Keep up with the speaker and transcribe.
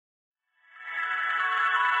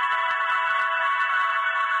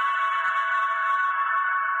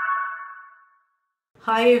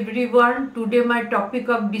Hi everyone, today my topic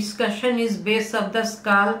of discussion is base of the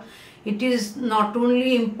skull. It is not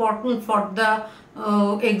only important for the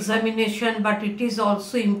examination but it is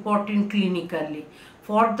also important clinically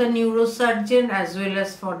for the neurosurgeon as well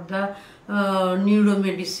as for the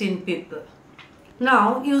neuromedicine people.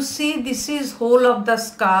 Now you see this is whole of the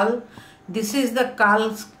skull. This is the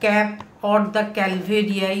skull's cap or the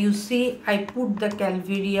calvaria. You see I put the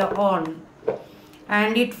calvaria on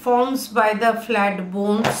and it forms by the flat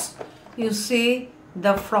bones. You see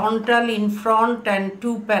the frontal in front and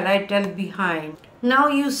two parietal behind. Now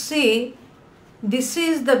you see this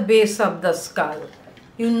is the base of the skull.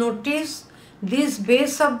 You notice this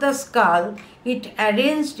base of the skull, it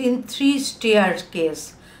arranged in three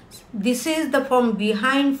staircase. This is the from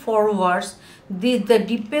behind forwards. The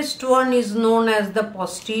deepest one is known as the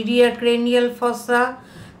posterior cranial fossa.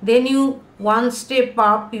 Then you one step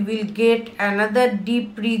up, you will get another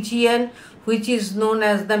deep region which is known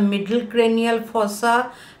as the middle cranial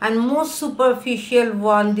fossa, and most superficial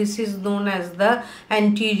one, this is known as the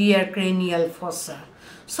anterior cranial fossa.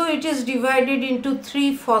 So it is divided into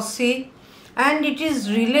three fossae and it is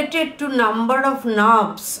related to number of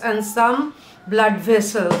nerves and some blood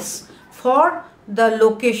vessels for the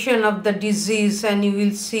location of the disease. And you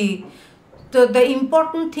will see the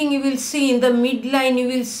important thing, you will see in the midline, you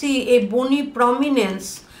will see a bony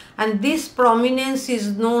prominence, and this prominence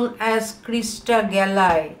is known as crista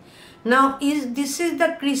galli. Now this is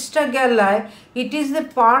the crista galli. It is the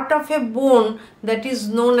part of a bone that is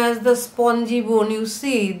known as the spongy bone. You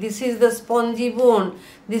see this is the spongy bone.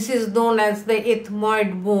 This is known as the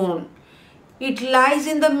ethmoid bone. It lies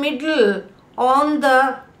in the middle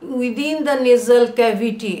within the nasal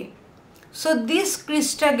cavity. So this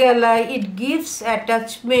crista galli, it gives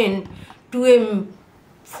attachment to a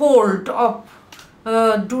fold of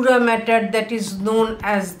dura mater that is known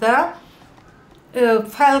as the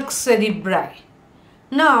falx cerebri.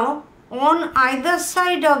 Now on either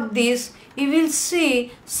side of this you will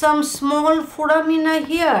see some small foramina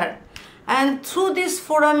here, and through this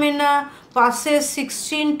foramina passes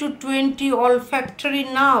 16 to 20 olfactory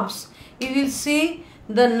nerves. You will see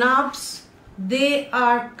the nerves, they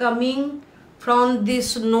are coming from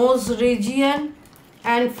this nose region,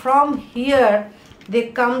 and from here they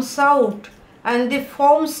comes out and they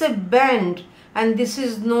forms a band, and this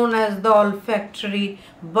is known as the olfactory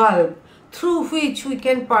bulb, through which we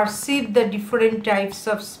can perceive the different types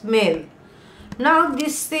of smell. Now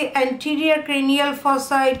the anterior cranial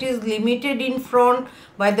fossa, it is limited in front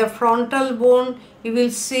by the frontal bone. You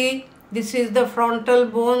will see this is the frontal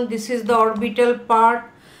bone, this is the orbital part.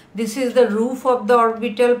 This is the roof of the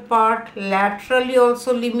orbital part, laterally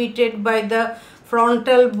also limited by the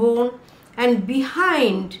frontal bone, and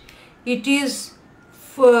behind it is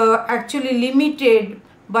actually limited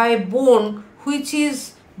by bone which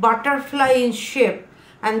is butterfly in shape,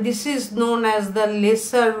 and this is known as the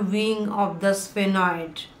lesser wing of the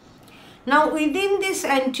sphenoid. Now within this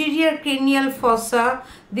anterior cranial fossa,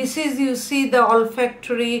 this is, you see, the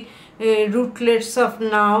olfactory rootlets of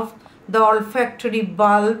nerve, the olfactory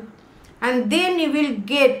bulb, and then you will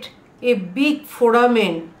get a big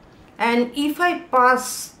foramen, and if I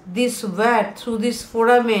pass this wire through this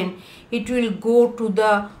foramen, it will go to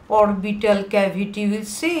the orbital cavity. You will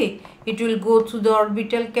see it will go to the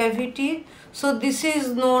orbital cavity. So this is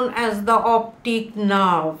known as the optic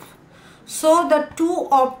nerve. So the two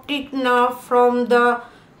optic nerve from the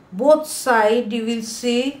both side, you will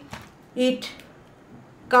see it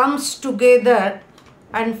comes together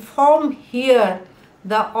and form here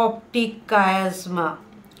the optic chiasma.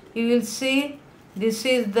 You will see this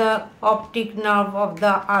is the optic nerve of the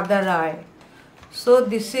other eye. So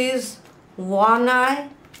this is one eye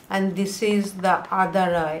and this is the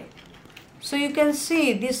other eye. So you can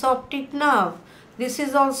see this optic nerve. This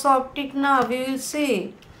is also optic nerve, you will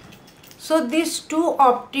see. So these two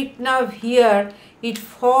optic nerve here, it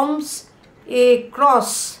forms a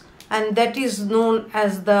cross, and that is known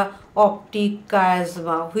as the optic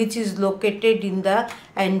chiasma, which is located in the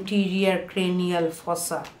anterior cranial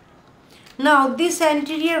fossa. Now this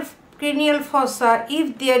anterior cranial fossa,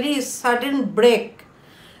 if there is sudden break,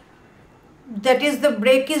 that is the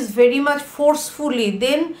break is very much forcefully,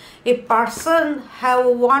 then a person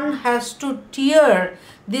one has to tear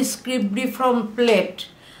this cribriform plate,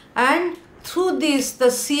 and through this the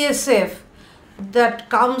CSF that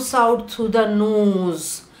comes out through the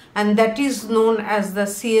nose, and that is known as the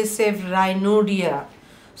CSF rhinodia.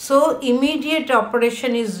 So immediate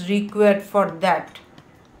operation is required for that.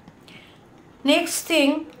 Next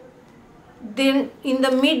thing, Then in the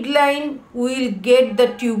midline we will get the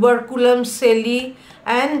tuberculum celli,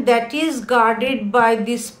 and that is guarded by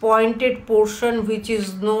this pointed portion which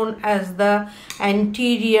is known as the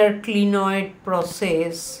anterior clinoid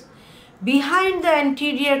process. Behind the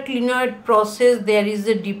anterior clinoid process there is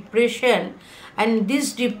a depression, and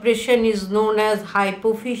this depression is known as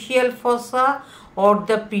hypophyseal fossa or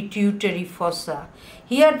the pituitary fossa.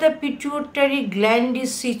 Here the pituitary gland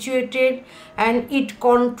is situated, and it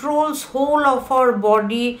controls whole of our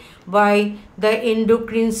body by the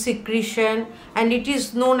endocrine secretion, and it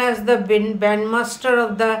is known as the bandmaster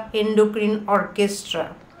of the endocrine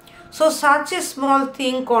orchestra. So such a small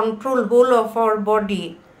thing control whole of our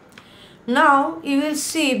body. Now you will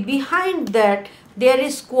see behind that there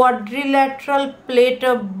is quadrilateral plate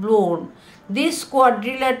of bone. This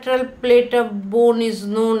quadrilateral plate of bone is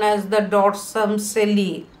known as the dorsum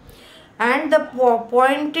celli, and the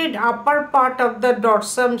pointed upper part of the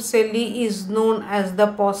dorsum celli is known as the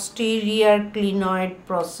posterior clinoid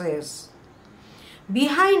process.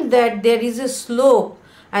 Behind that there is a slope,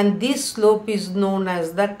 and this slope is known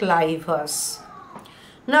as the clivus.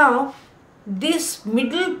 Now this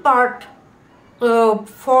middle part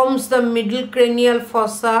forms the middle cranial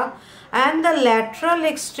fossa, and the lateral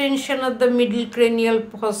extension of the middle cranial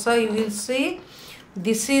fossa, you will see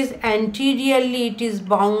this is anteriorly, it is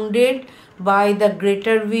bounded by the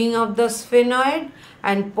greater wing of the sphenoid,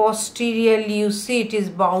 and posteriorly you see it is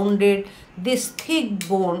bounded this thick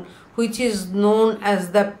bone which is known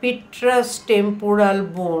as the petrous temporal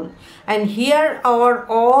bone. And here our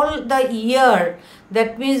all the ear,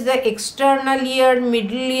 that means the external ear,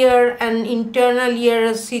 middle ear and internal ear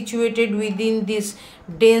are situated within this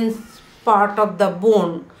dense part of the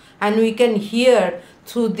bone, and we can hear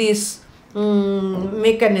through this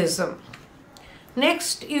mechanism.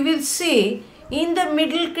 Next you will see in the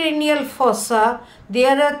middle cranial fossa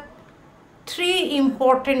there are three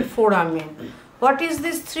important foramen. What is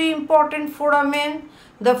this three important foramen?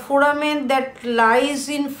 The foramen that lies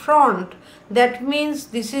in front, that means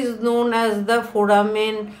this is known as the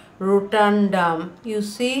foramen rotundum. You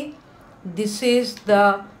see, this is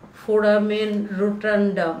the foramen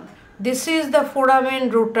rotundum. This is the foramen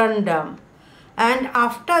rotundum, and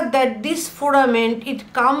after that this foramen,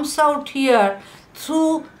 it comes out here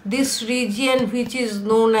through this region which is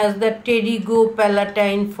known as the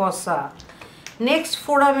pterygopalatine fossa. Next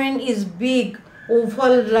foramen is big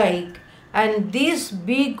oval-like, and this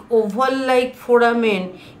big oval-like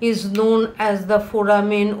foramen is known as the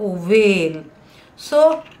foramen ovale.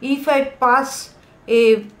 So if I pass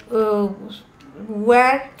a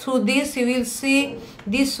wire through this, you will see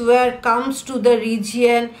this wire comes to the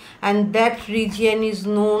region, and that region is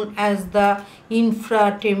known as the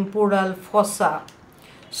infratemporal fossa.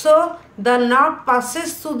 So the nerve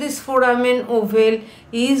passes through this foramen ovale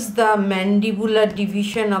is the mandibular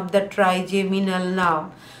division of the trigeminal nerve.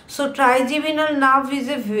 So trigeminal nerve is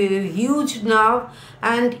a huge nerve,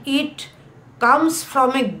 and it comes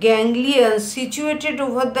from a ganglion situated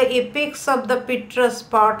over the apex of the petrous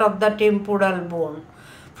part of the temporal bone.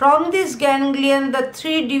 From this ganglion, the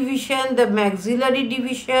three division, the maxillary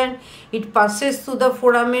division, it passes through the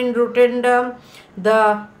foramen rotundum.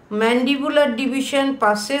 The mandibular division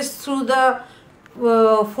passes through the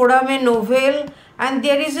foramen ovale, and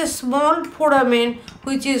there is a small foramen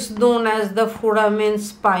which is known as the foramen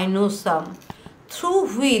spinosum, through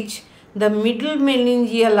which the middle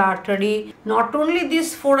meningeal artery, not only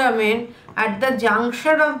this foramen, at the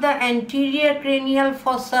junction of the anterior cranial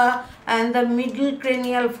fossa and the middle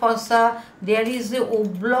cranial fossa, there is a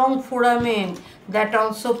oblong foramen that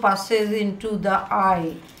also passes into the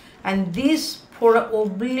eye, and this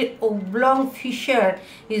oblong fissure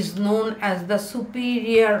is known as the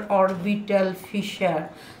superior orbital fissure,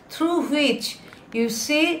 through which you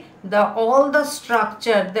see all the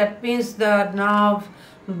structure, that means the nerve,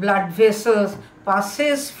 blood vessels,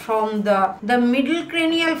 passes from the middle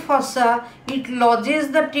cranial fossa. It lodges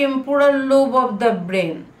the temporal lobe of the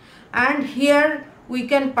brain, and here we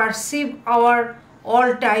can perceive our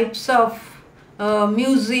all types of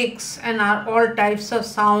musics and all types of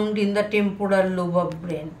sound in the temporal lobe of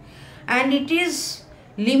brain, and it is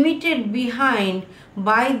limited behind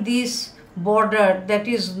by this border that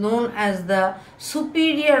is known as the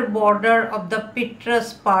superior border of the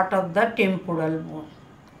petrous part of the temporal bone.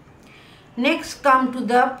 Next come to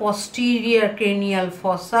the posterior cranial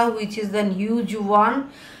fossa, which is the huge one,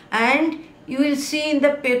 and you will see in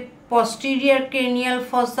the posterior cranial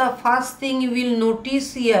fossa, first thing you will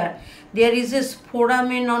notice here, there is a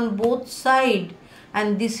foramen on both sides,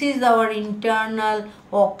 and this is our internal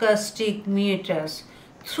acoustic meatus,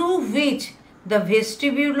 through which the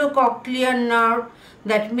vestibulocochlear nerve,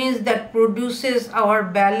 that means that produces our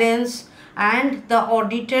balance, and the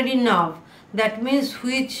auditory nerve, that means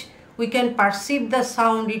which we can perceive the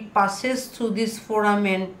sound, it passes through this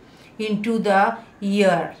foramen into the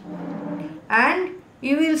ear. And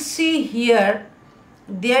you will see here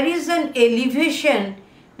there is an elevation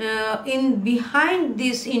in behind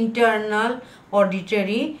this internal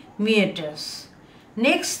auditory meatus.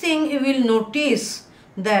 Next thing you will notice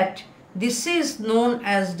that this is known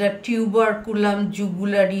as the tuberculum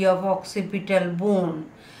jugulare of occipital bone,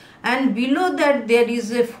 and below that there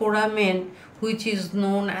is a foramen which is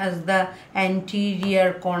known as the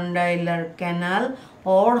anterior condylar canal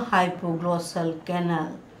or hypoglossal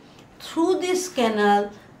canal. Through this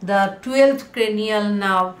canal, the 12th cranial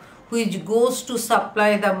nerve, which goes to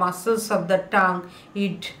supply the muscles of the tongue,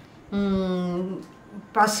 it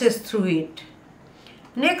passes through it.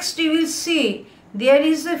 Next you will see there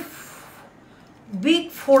is a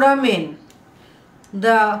big foramen.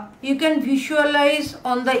 You can visualize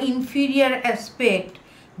on the inferior aspect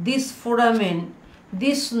this foramen,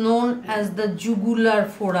 this known as the jugular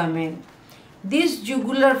foramen. This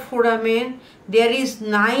jugular foramen, there is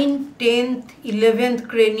 9th, 10th, 11th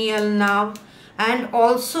cranial nerve, and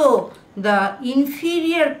also the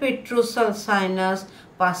inferior petrosal sinus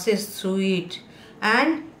passes through it.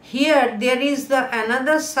 And here there is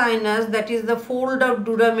another sinus, that is the fold of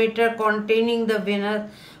dura mater containing the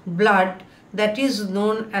venous blood, that is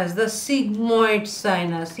known as the sigmoid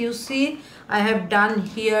sinus. You see, I have done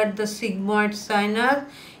here the sigmoid sinus.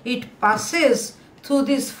 It passes through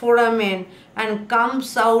this foramen and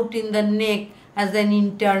comes out in the neck as an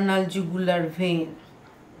internal jugular vein.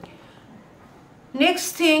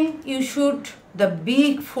 Next thing, the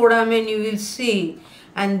big foramen you will see,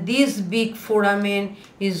 and this big foramen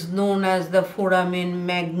is known as the foramen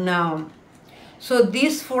magnum. So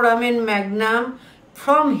this foramen magnum,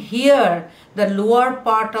 from here the lower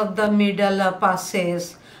part of the medulla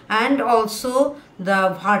passes, and also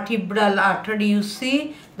the vertebral artery, you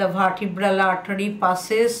see the vertebral artery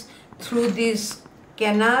passes through this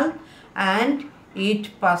canal and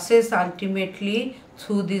it passes ultimately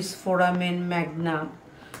through this foramen magnum.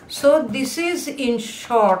 So this is in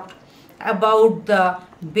short about the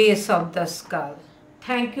base of the skull.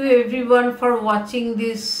 Thank you everyone for watching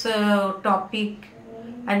this topic,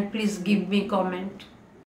 and please give me comment.